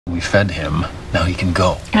We fed him. Now he can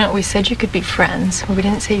go. No, we said you could be friends, but we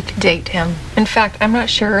didn't say you could date him. In fact, I'm not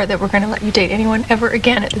sure that we're going to let you date anyone ever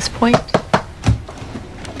again at this point.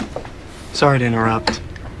 Sorry to interrupt.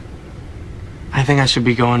 I think I should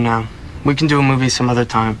be going now. We can do a movie some other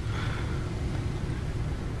time.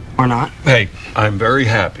 Or not. Hey, I'm very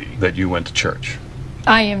happy that you went to church.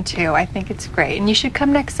 I am too. I think it's great. And you should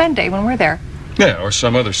come next Sunday when we're there. Yeah, or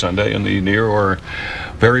some other Sunday in the near or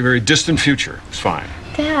very, very distant future. It's fine.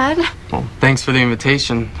 Dad. Well, thanks for the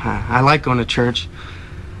invitation. I like going to church.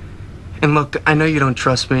 And look, I know you don't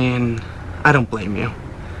trust me, and I don't blame you.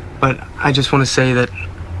 But I just want to say that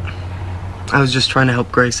I was just trying to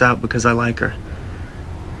help Grace out because I like her.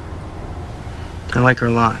 I like her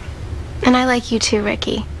a lot. And I like you too,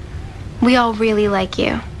 Ricky. We all really like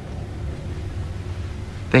you.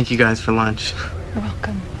 Thank you guys for lunch. You're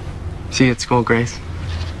welcome. See you at school, Grace.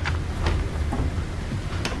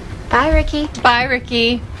 Bye, Ricky. Bye,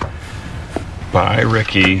 Ricky. Bye,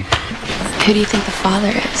 Ricky. Who do you think the father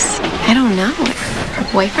is? I don't know.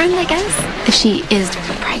 Her boyfriend, I guess? If she is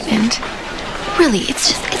pregnant. Really,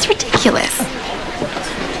 it's ridiculous.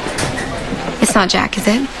 It's not Jack, is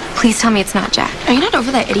it? Please tell me it's not Jack. Are you not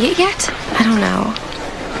over that idiot yet? I don't know.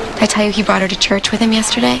 Did I tell you he brought her to church with him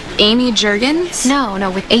yesterday? Amy Juergens? No,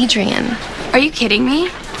 with Adrian. Are you kidding me?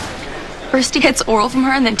 First he gets oral from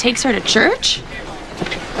her and then takes her to church?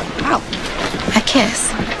 Wow. A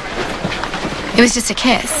kiss. It was just a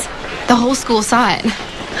kiss. The whole school saw it.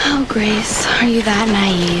 Oh, Grace, are you that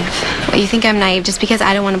naive? What, you think I'm naive just because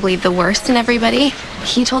I don't want to believe the worst in everybody?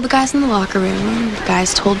 He told the guys in the locker room. The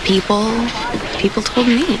guys told people. People told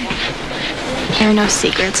me. There are no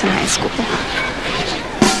secrets in high school.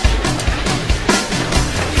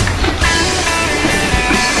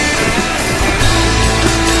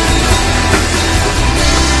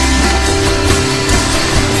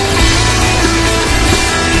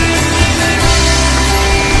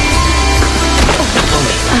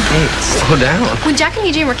 Hey, slow down. When Jack and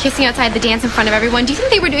Adrian were kissing outside the dance in front of everyone, do you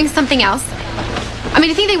think they were doing something else? I mean, do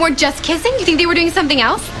you think they weren't just kissing? Do you think they were doing something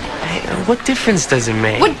else? Hey, what difference does it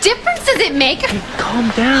make? What difference does it make? Hey, calm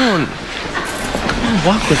down. Come on,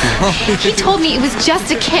 walk with me. He told me it was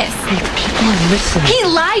just a kiss. Hey, people are listening. He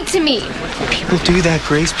lied to me. People do that,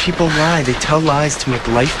 Grace. People lie. They tell lies to make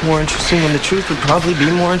life more interesting when the truth would probably be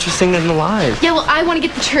more interesting than the lies. Yeah, well, I want to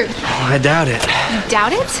get the truth. Oh, I doubt it. You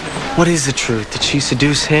doubt it? What is the truth? Did she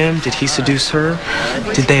seduce him? Did he seduce her?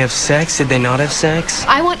 Did they have sex? Did they not have sex?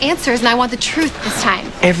 I want answers, and I want the truth this time.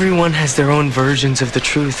 Everyone has their own versions of the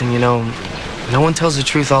truth, and no one tells the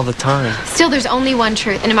truth all the time. Still, there's only one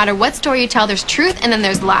truth, and no matter what story you tell, there's truth, and then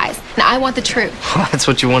there's lies. And I want the truth. Well, that's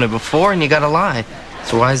what you wanted before, and you gotta lie.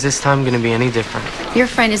 So why is this time gonna be any different? Your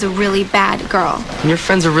friend is a really bad girl. And your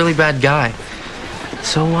friend's a really bad guy.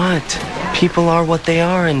 So what? People are what they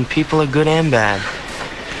are, and people are good and bad.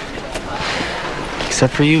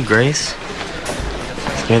 Except for you, Grace.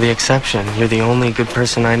 You're the exception. You're the only good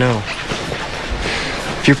person I know.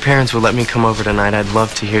 If your parents would let me come over tonight, I'd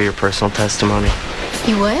love to hear your personal testimony.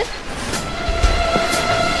 You would?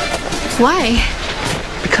 Why?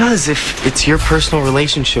 Because if it's your personal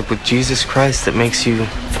relationship with Jesus Christ that makes you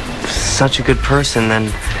such a good person, then,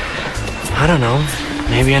 I don't know,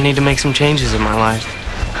 maybe I need to make some changes in my life.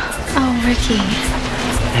 Oh, Ricky.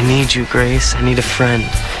 I need you, Grace. I need a friend.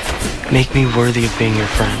 Make me worthy of being your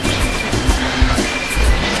friend.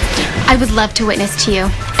 I would love to witness to you,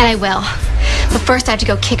 and I will. But first I have to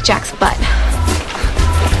go kick Jack's butt.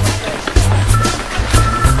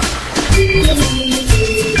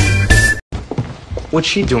 What's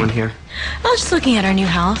she doing here? I was just looking at our new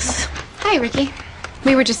house. Hi, Ricky.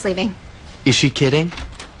 We were just leaving. Is she kidding?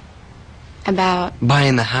 About...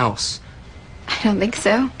 Buying the house. I don't think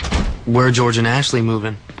so. Where are George and Ashley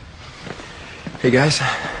moving? Hey, guys.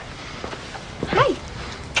 Hi.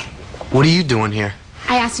 What are you doing here?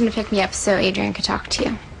 I asked him to pick me up so Adrian could talk to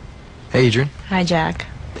you. Hey, Adrian. Hi, Jack.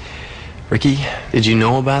 Ricky. Did you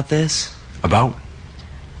know about this? About?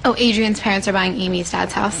 Oh, Adrian's parents are buying Amy's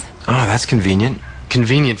dad's house. Oh, that's convenient.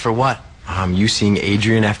 Convenient for what? You seeing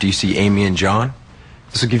Adrian after you see Amy and John?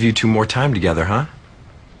 This will give you 2 more time together, huh?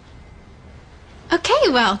 Okay,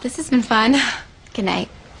 well, this has been fun. Good night.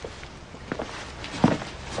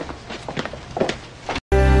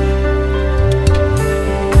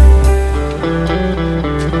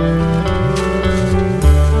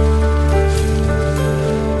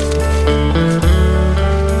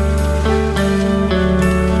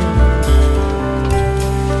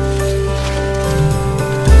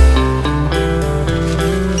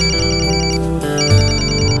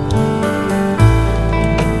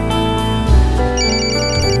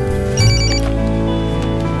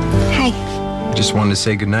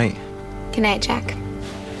 say goodnight. Good night, Jack.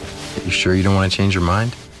 You sure you don't want to change your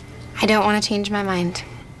mind? I don't want to change my mind.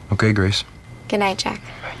 Okay, Grace. Good night, Jack.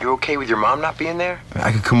 You okay with your mom not being there?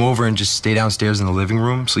 I could come over and just stay downstairs in the living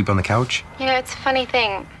room, sleep on the couch. You know, it's a funny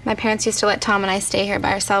thing. My parents used to let Tom and I stay here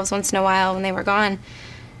by ourselves once in a while when they were gone.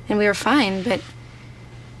 And we were fine, but it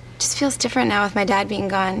just feels different now with my dad being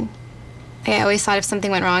gone. I always thought if something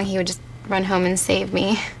went wrong, he would just run home and save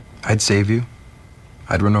me. I'd save you.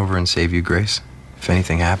 I'd run over and save you, Grace, if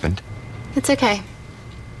anything happened. It's okay.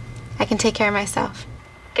 I can take care of myself.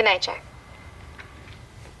 Good night, Jack.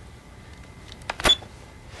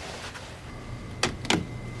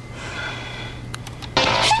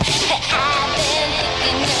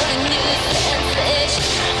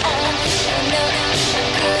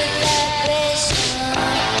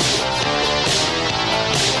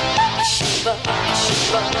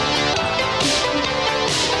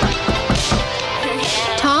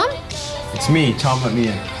 Tom? It's me. Tom let me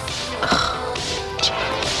in.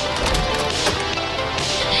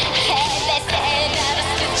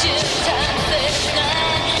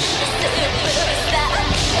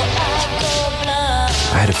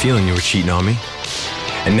 I had a feeling you were cheating on me.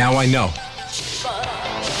 And now I know.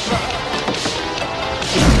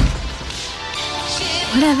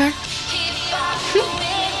 Whatever.